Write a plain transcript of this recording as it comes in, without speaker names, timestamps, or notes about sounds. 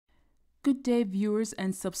Good day, viewers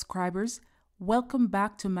and subscribers. Welcome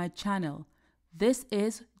back to my channel. This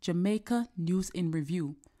is Jamaica News in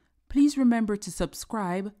Review. Please remember to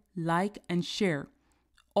subscribe, like, and share.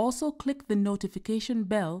 Also, click the notification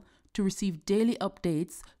bell to receive daily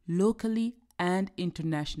updates locally and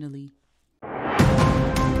internationally.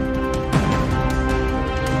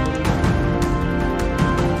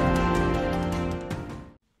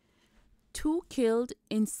 Two killed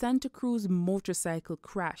in Santa Cruz motorcycle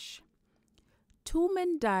crash. Two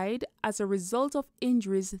men died as a result of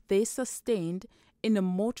injuries they sustained in a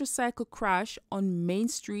motorcycle crash on Main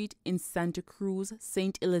Street in Santa Cruz,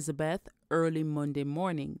 St. Elizabeth, early Monday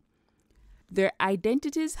morning. Their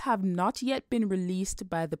identities have not yet been released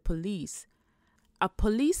by the police. A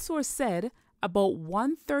police source said about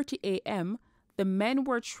 1:30 a.m., the men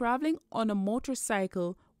were traveling on a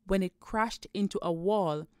motorcycle when it crashed into a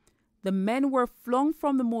wall. The men were flung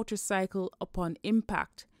from the motorcycle upon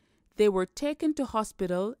impact. They were taken to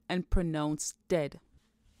hospital and pronounced dead.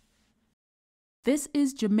 This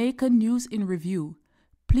is Jamaica News in Review.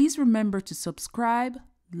 Please remember to subscribe,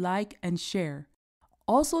 like, and share.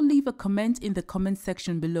 Also leave a comment in the comment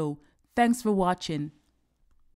section below. Thanks for watching.